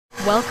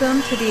Welcome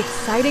to the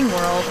exciting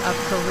world of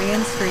Korean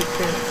street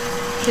food.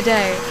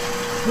 Today,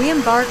 we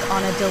embark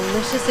on a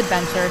delicious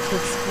adventure to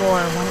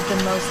explore one of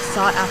the most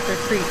sought-after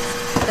treats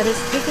that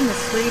has taken the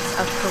streets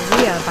of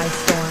Korea by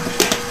storm,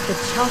 the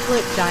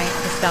Chocolate Giant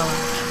Castella.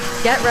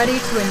 Get ready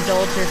to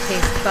indulge your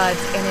taste buds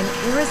in an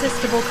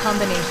irresistible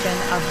combination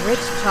of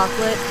rich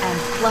chocolate and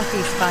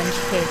fluffy sponge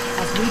cake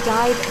as we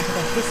dive into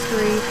the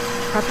history,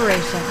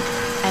 preparation,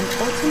 and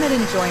ultimate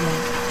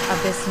enjoyment of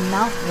this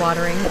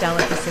mouth-watering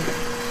delicacy.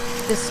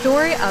 The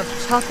story of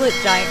Chocolate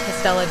Giant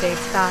Castella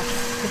dates back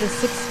to the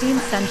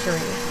 16th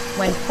century,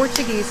 when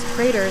Portuguese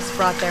traders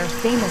brought their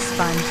famous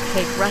sponge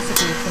cake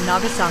recipe to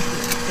Nagasaki,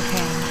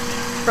 Japan.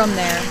 From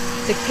there,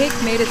 the cake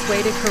made its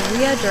way to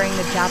Korea during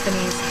the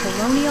Japanese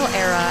colonial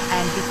era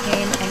and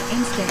became an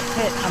instant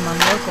hit among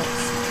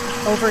locals.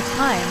 Over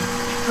time,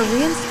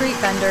 Korean street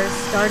vendors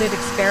started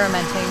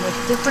experimenting with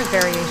different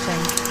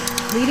variations,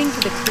 leading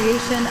to the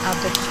creation of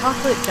the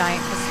Chocolate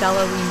Giant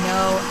Castella we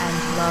know and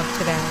love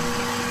today.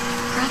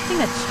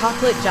 Crafting a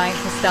Chocolate Giant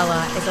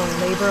Castella is a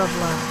labor of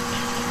love.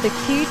 The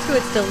key to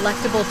its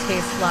delectable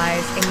taste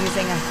lies in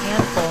using a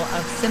handful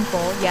of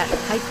simple yet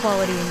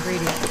high-quality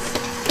ingredients.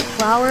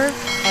 Flour,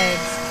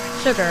 eggs,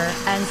 sugar,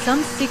 and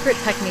some secret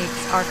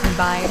techniques are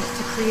combined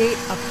to create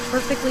a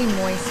perfectly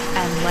moist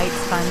and light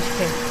sponge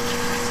cake.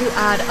 To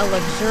add a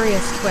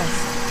luxurious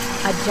twist,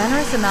 a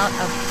generous amount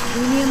of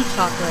premium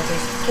chocolate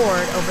is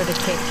poured over the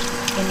cake,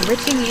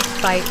 enriching each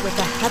bite with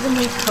a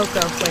heavenly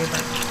cocoa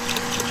flavor.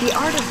 The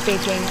art of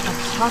baking a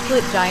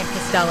Chocolate Giant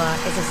Castella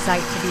is a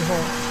sight to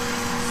behold.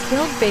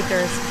 Skilled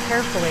bakers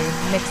carefully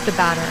mix the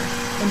batter,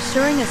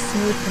 ensuring a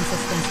smooth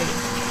consistency.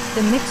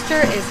 The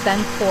mixture is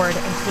then poured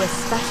into a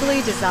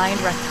specially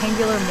designed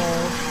rectangular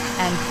mold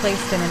and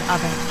placed in an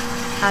oven.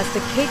 As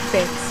the cake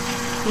bakes,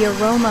 the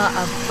aroma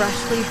of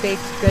freshly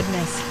baked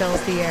goodness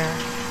fills the air,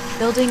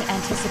 building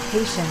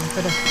anticipation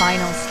for the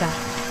final step.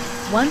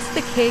 Once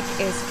the cake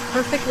is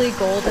perfectly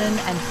golden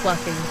and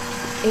fluffy,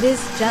 it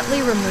is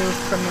gently removed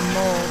from the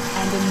mold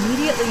and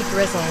immediately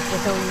drizzled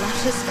with a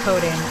luscious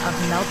coating of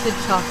melted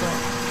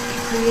chocolate,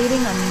 creating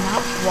a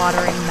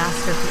mouth-watering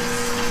masterpiece.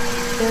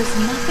 There's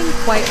nothing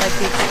quite like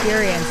the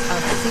experience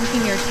of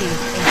sinking your teeth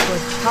into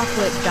a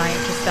Chocolate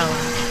Giant Castella.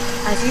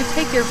 As you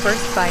take your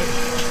first bite,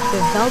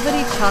 the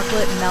velvety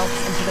chocolate melts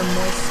into the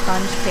moist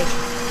sponge cake,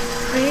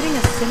 creating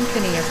a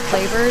symphony of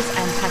flavors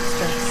and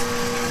textures.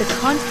 The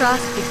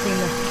contrast between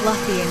the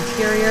fluffy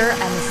interior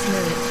and the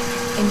smooth,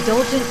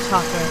 indulgent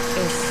chocolate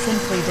is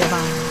simply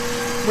divine.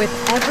 With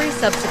every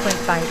subsequent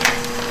bite,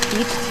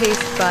 each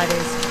taste bud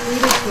is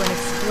treated to an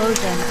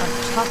explosion of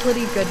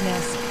chocolatey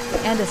goodness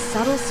and a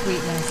subtle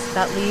sweetness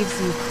that leaves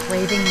you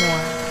craving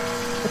more.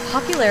 The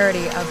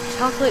popularity of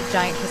Chocolate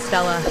Giant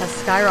Castella has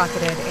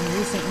skyrocketed in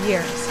recent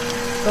years,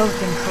 both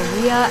in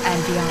Korea and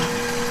beyond.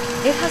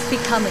 It has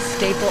become a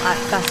staple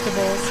at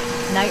festivals,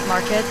 night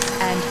markets,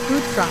 and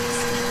food trucks,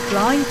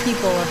 drawing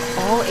people of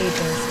all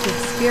ages to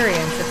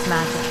experience its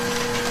magic.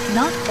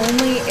 Not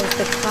only is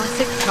the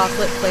classic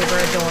chocolate flavor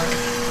adored,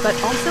 but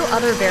also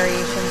other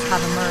variations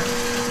have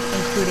emerged,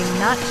 including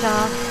matcha,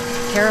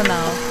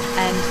 caramel,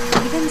 and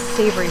even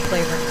savory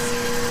flavors.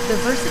 The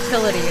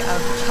versatility of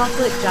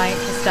Chocolate Giant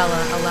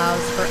Castella allows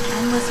for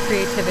endless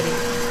creativity,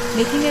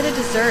 making it a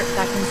dessert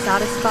that can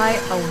satisfy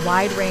a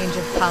wide range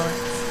of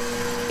palates.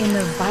 In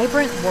the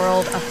vibrant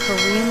world of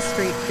Korean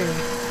street food,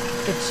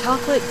 the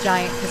Chocolate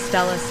Giant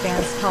Castella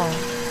stands tall,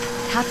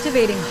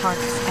 captivating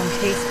hearts and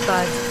taste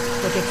buds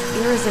with its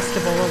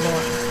irresistible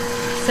allure.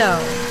 So,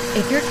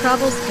 if your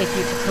travels take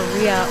you to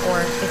Korea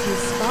or if you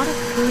spot a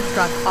food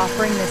truck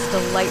offering this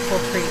delightful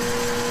treat,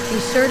 be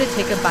sure to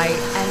take a bite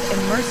and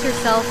immerse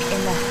yourself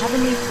in the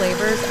heavenly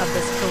flavors of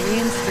this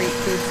Korean street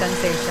food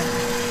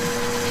sensation.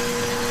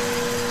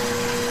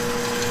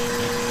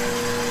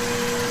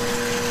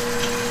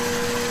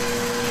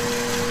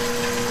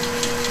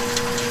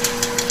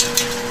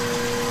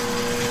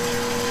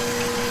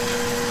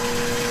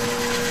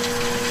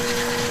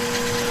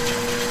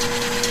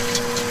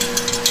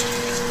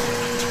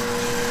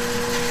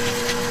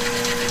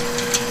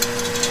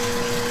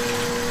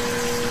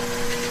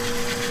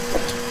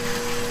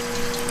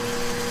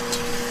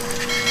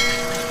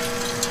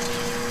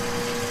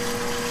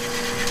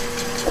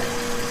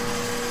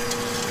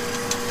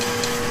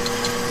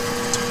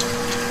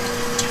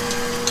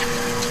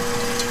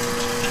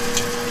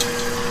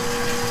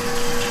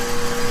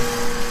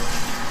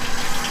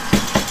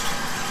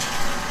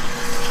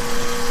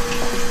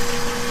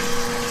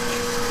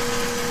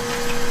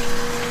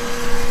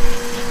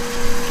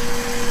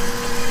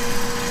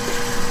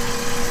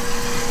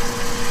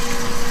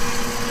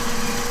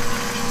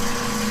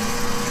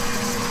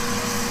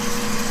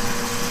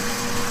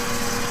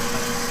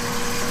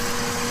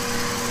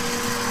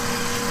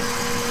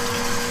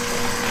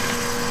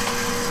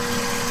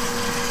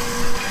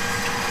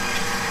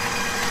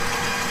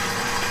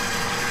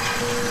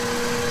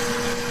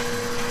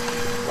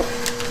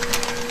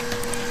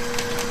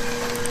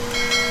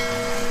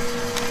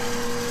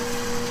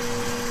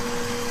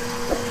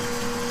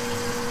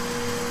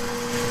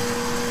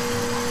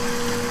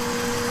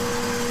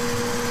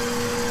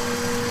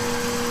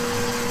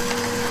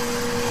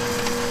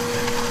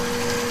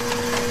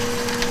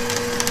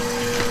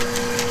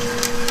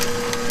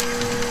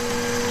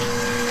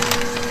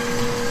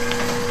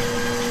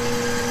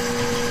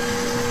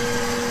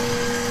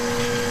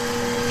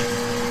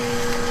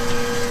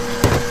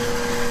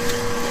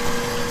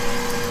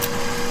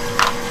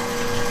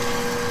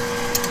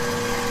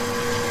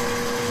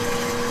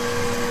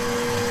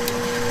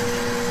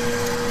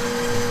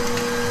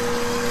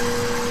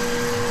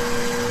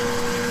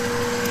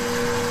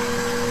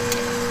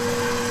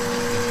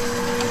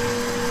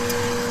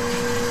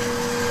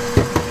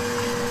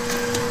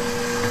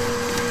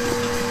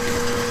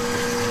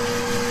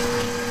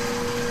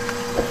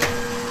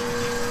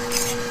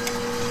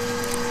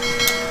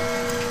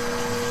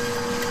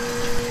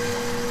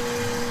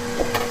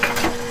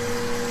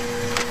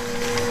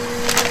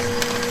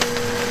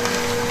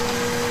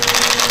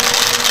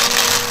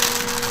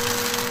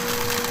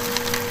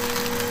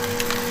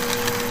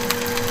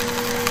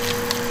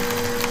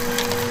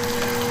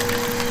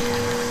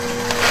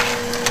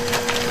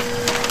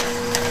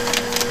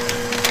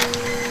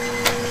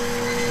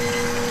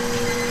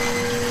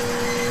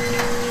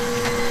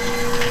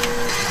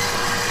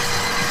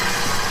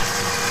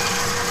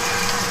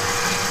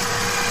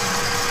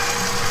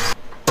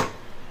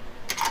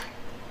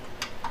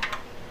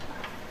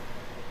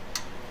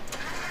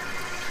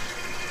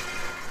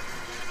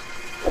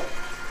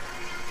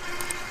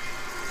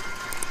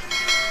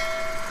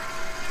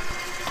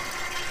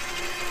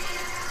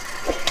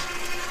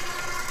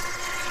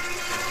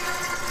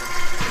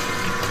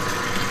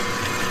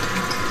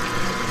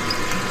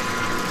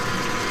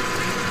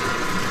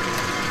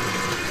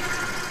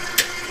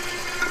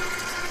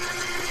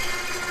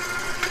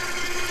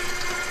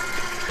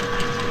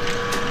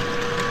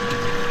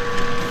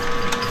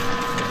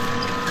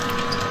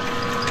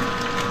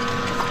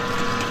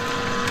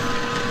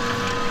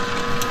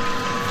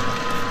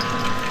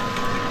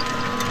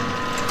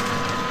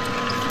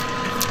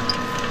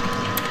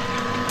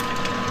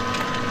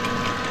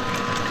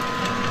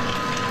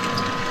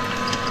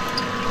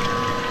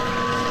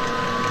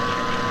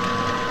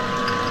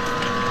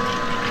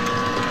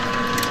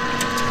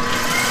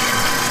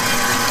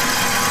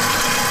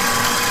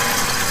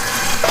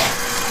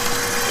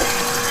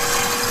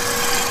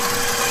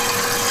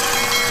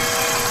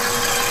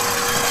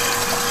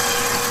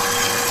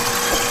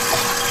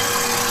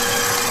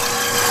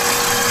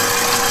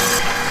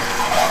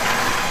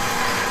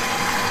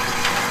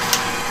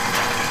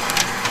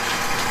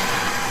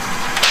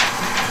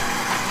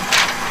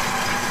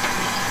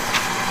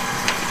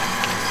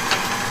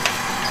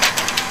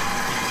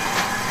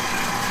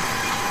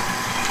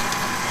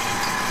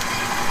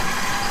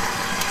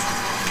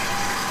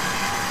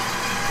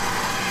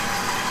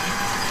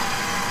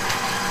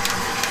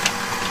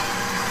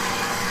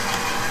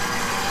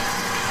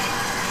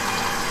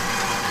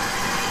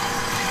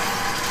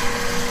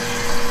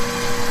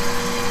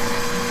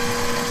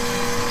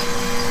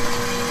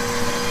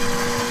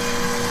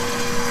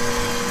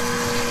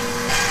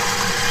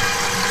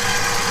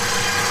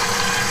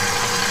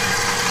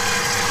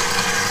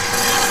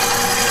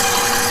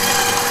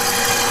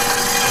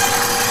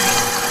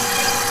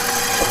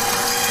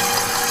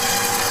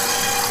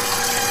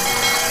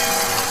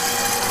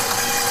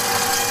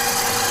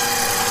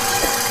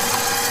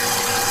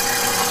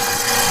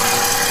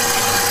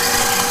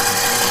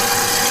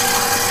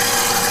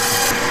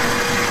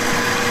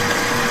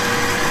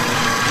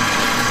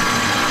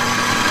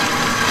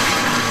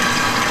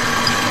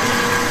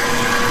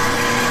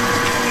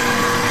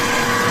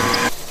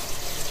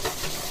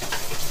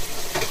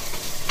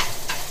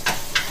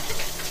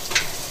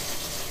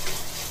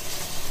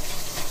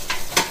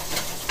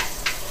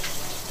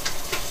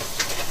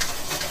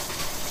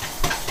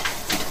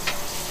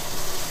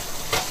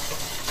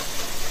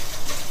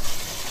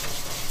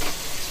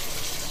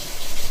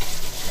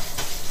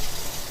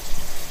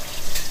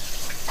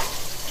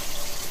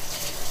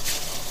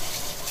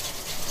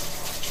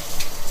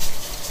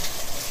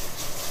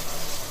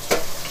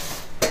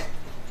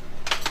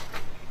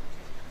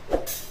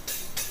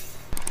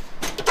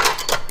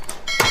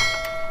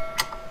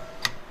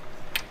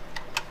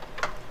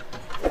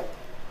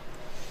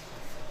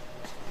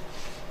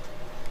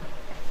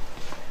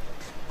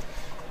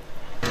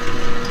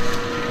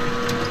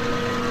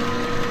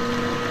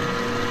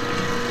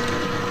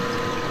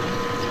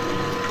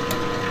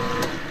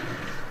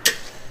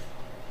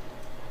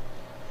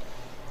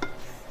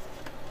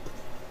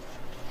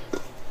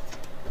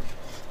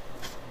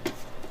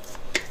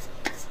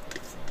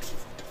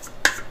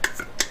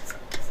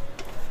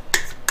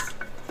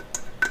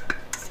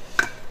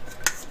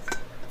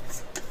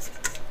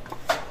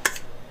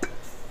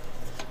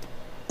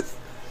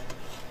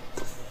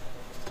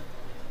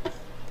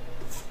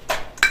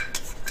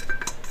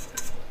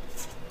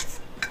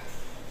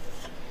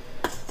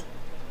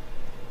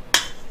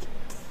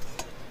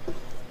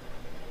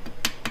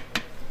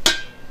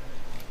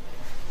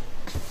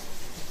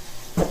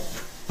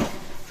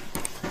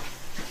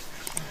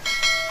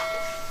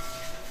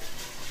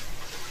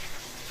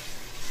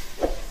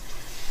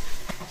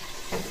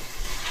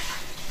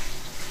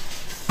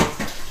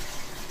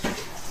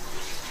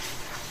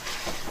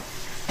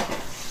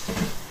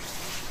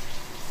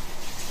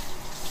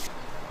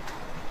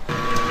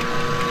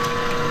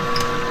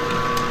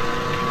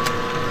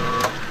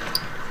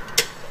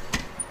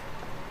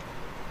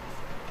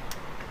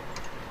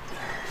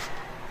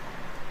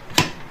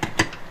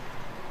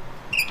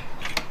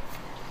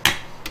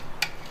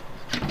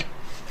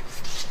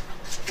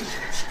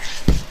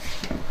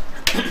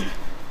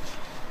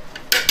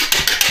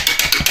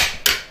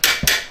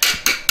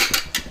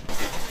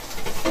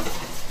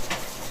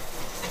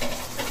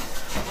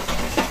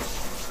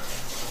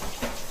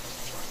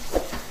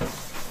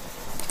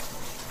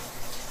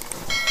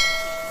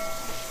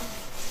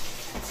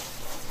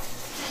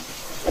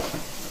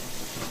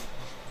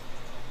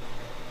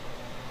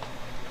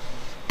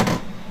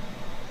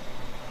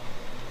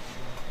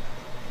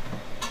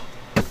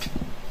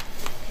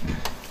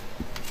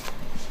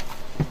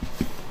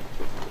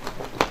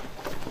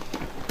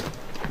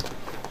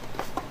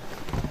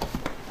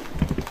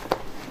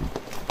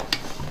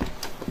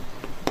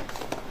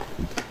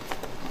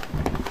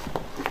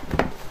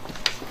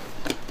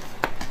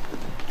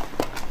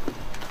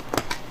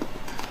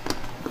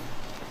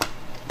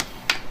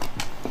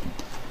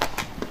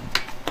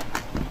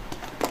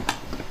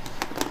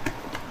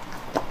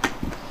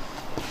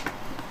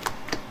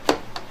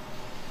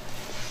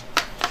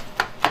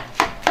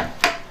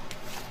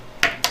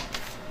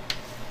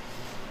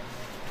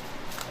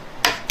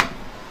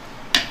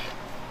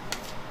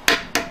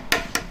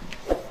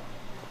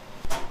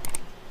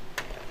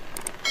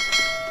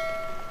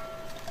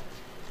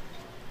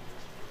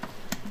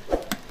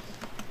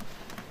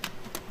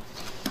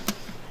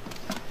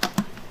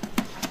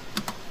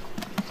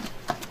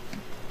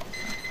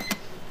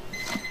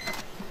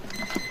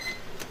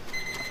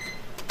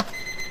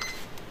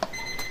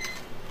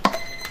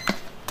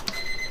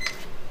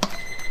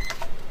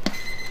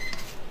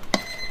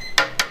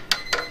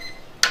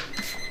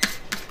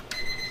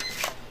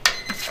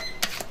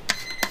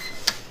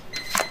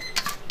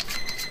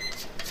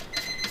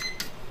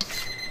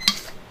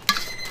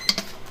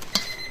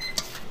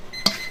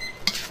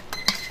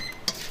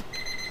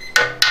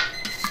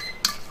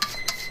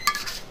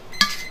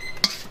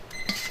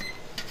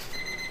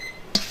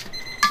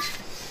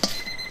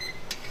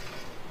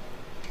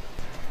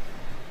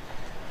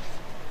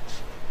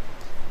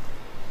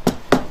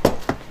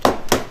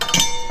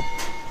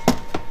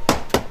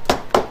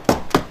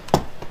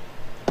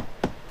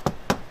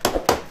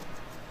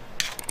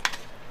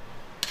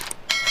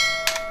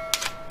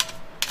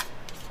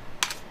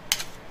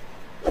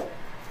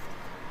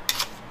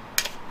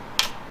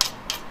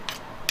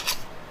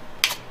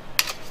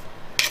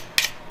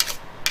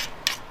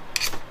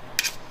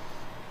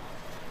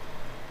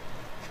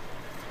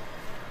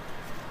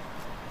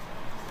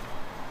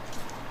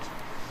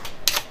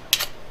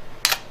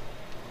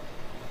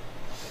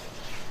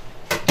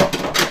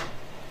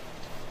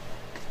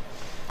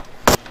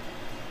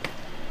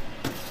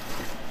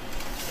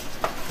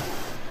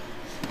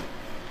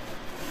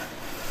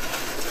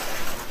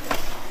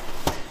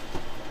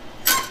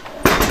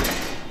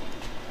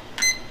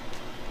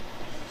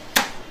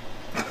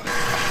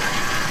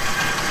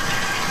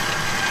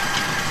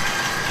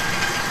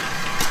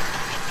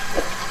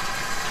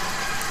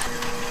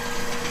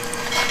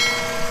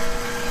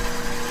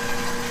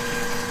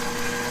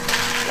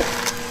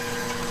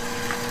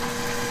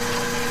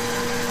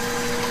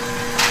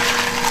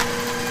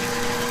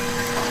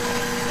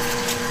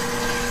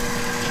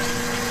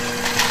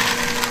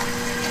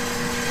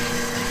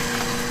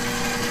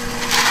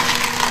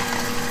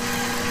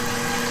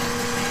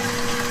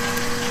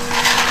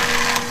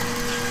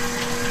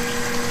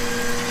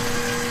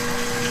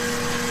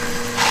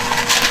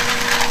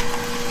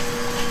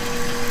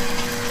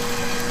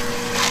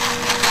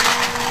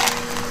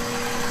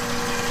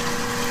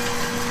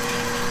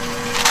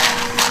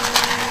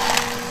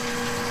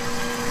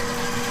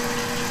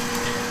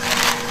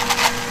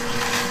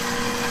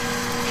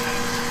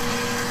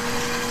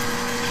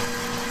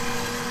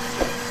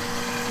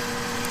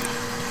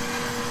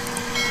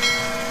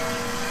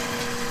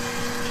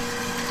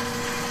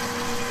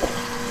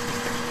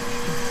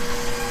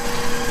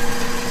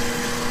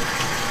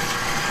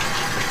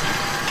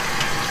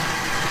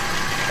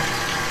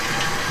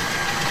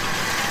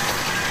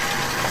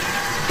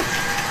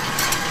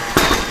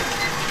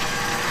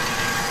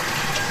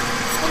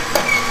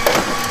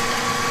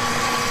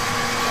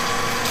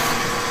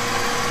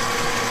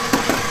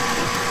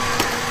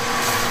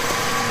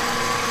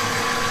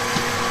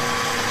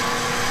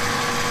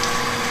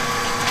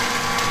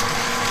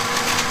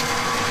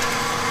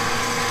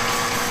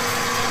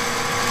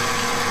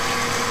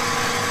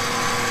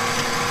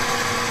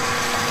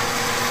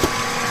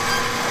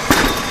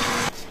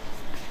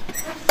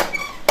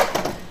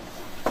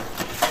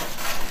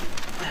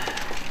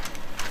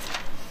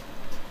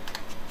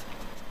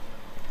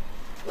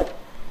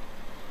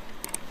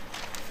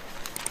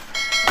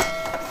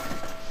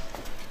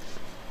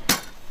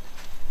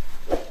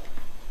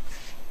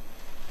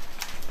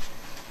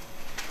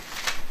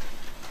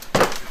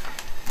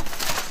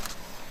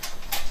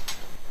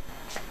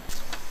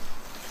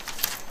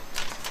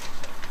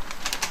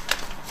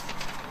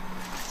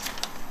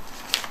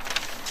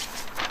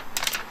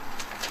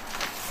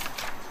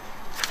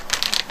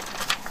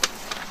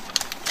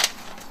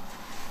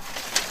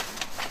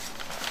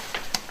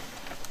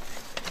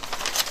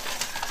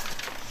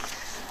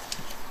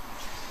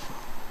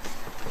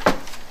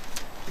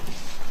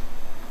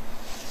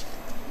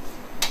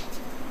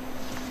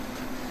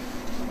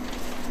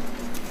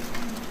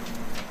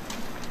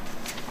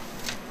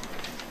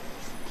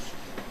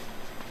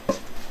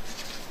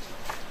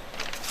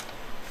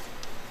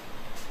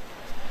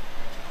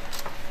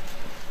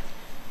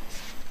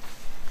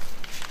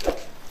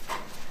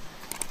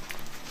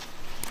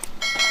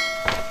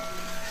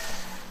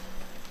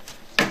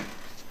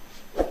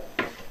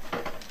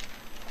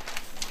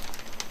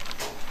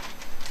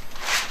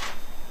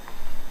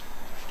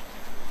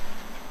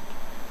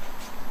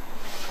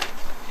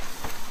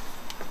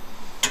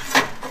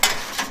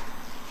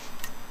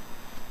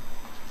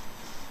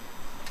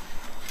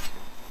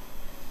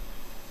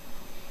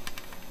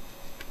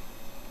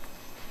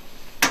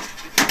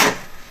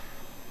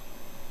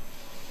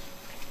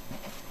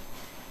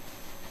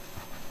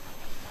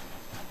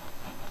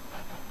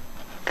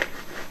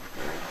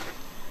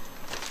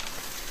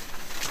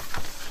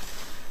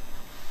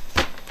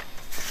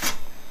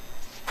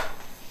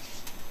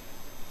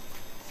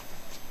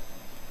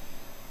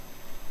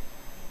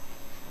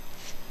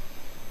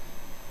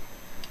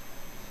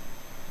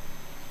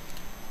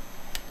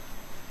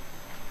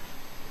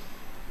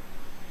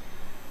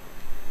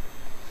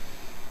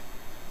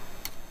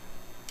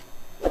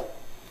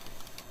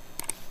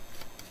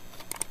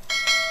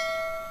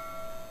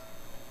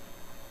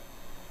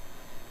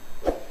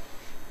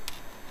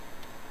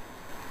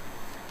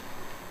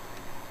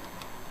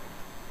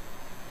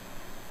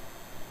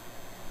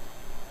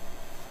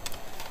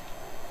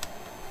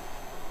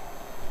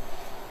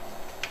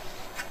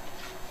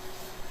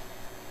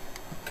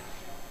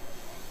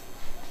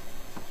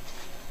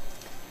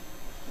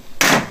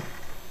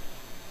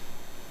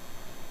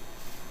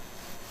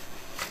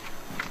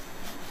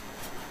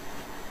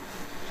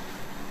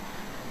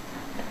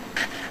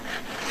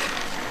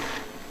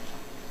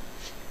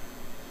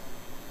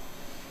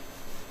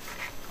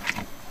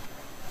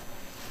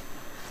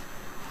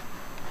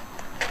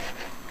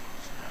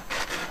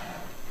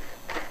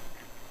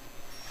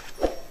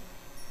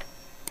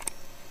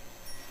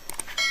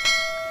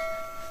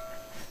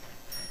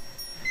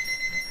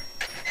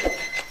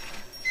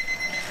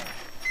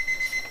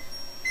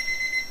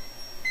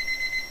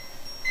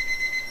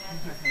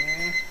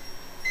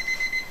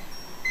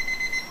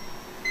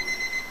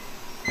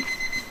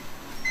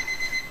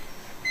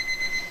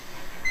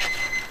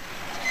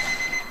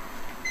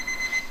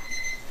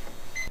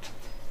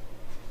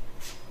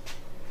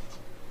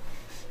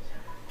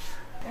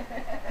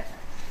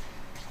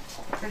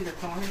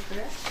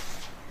 상황했어요?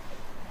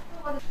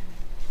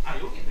 아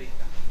여기도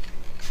있다.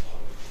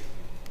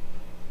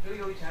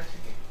 여기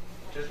좌측에.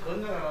 저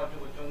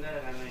건너가가지고 좀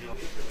내려가면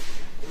여기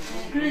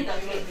있거든요. 그러니까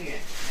이거 그게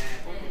중에.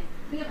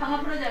 그게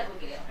방아 프로젝트 할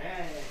거게요.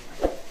 예.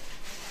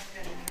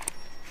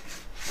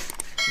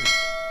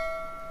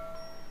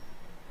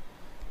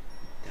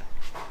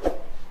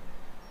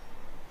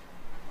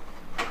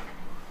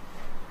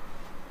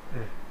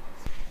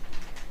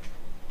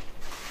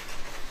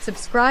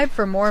 Subscribe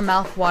for more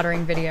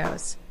mouth-watering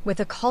videos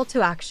with a call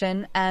to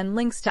action and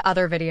links to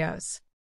other videos.